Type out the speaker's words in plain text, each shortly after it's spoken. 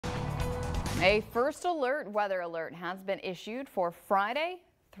A first alert weather alert has been issued for Friday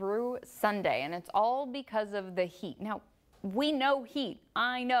through Sunday, and it's all because of the heat. Now, we know heat.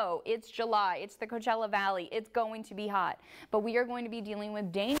 I know it's July. It's the Coachella Valley. It's going to be hot, but we are going to be dealing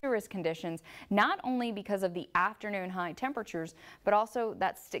with dangerous conditions, not only because of the afternoon high temperatures, but also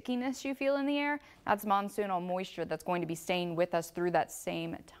that stickiness you feel in the air. That's monsoonal moisture that's going to be staying with us through that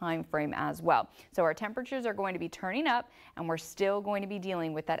same time frame as well. So our temperatures are going to be turning up, and we're still going to be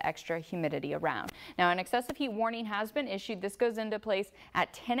dealing with that extra humidity around. Now, an excessive heat warning has been issued. This goes into place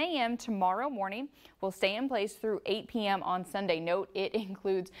at 10 a.m. tomorrow morning. Will stay in place through 8 p.m. on Sunday. Note it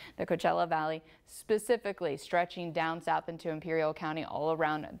includes the Coachella Valley, specifically stretching down south into Imperial County all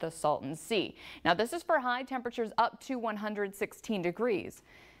around the Salton Sea. Now, this is for high temperatures up to 116 degrees.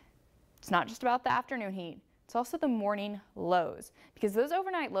 It's not just about the afternoon heat. It's also the morning lows, because those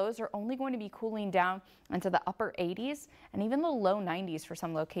overnight lows are only going to be cooling down into the upper 80s and even the low 90s for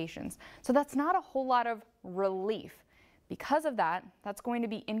some locations. So that's not a whole lot of relief. Because of that, that's going to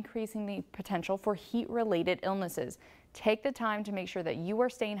be increasing the potential for heat-related illnesses. Take the time to make sure that you are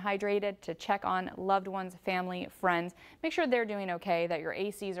staying hydrated, to check on loved ones, family, friends. Make sure they're doing okay, that your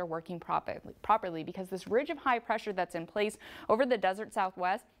ACs are working properly, because this ridge of high pressure that's in place over the desert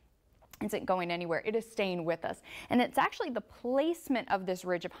Southwest isn't going anywhere. It is staying with us. And it's actually the placement of this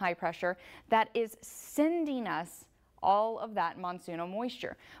ridge of high pressure that is sending us all of that monsoonal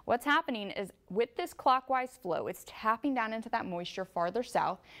moisture. What's happening is with this clockwise flow, it's tapping down into that moisture farther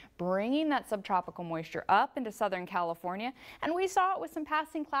south, bringing that subtropical moisture up into Southern California. And we saw it with some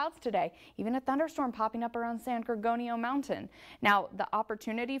passing clouds today, even a thunderstorm popping up around San Gorgonio Mountain. Now, the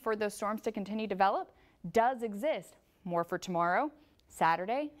opportunity for those storms to continue to develop does exist. More for tomorrow,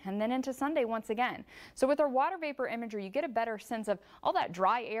 Saturday, and then into Sunday once again. So with our water vapor imagery, you get a better sense of all that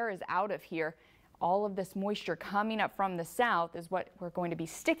dry air is out of here. All of this moisture coming up from the south is what we're going to be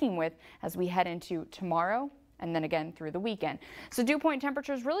sticking with as we head into tomorrow and then again through the weekend. So dew point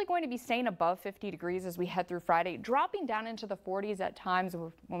temperatures really going to be staying above 50 degrees as we head through Friday, dropping down into the 40s at times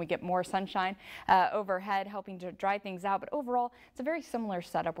when we get more sunshine overhead, helping to dry things out. But overall, it's a very similar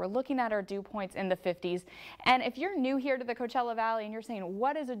setup. We're looking at our dew points in the 50s. And if you're new here to the Coachella Valley and you're saying,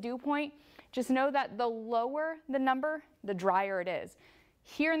 what is a dew point? Just know that the lower the number, the drier it is.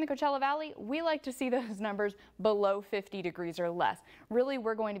 Here in the Coachella Valley, we like to see those numbers below 50 degrees or less. Really,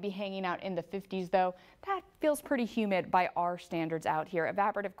 we're going to be hanging out in the 50s, though. That feels pretty humid by our standards out here.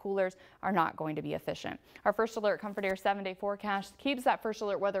 Evaporative coolers are not going to be efficient. Our first alert Comfort Air 7-day forecast keeps that first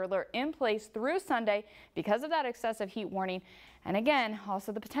alert weather alert in place through Sunday because of that excessive heat warning. And again,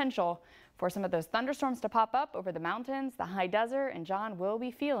 also the potential for some of those thunderstorms to pop up over the mountains, the high desert, and John will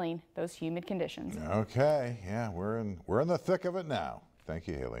be feeling those humid conditions. Okay, yeah, we're in the thick of it now. Thank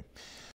you, Haley.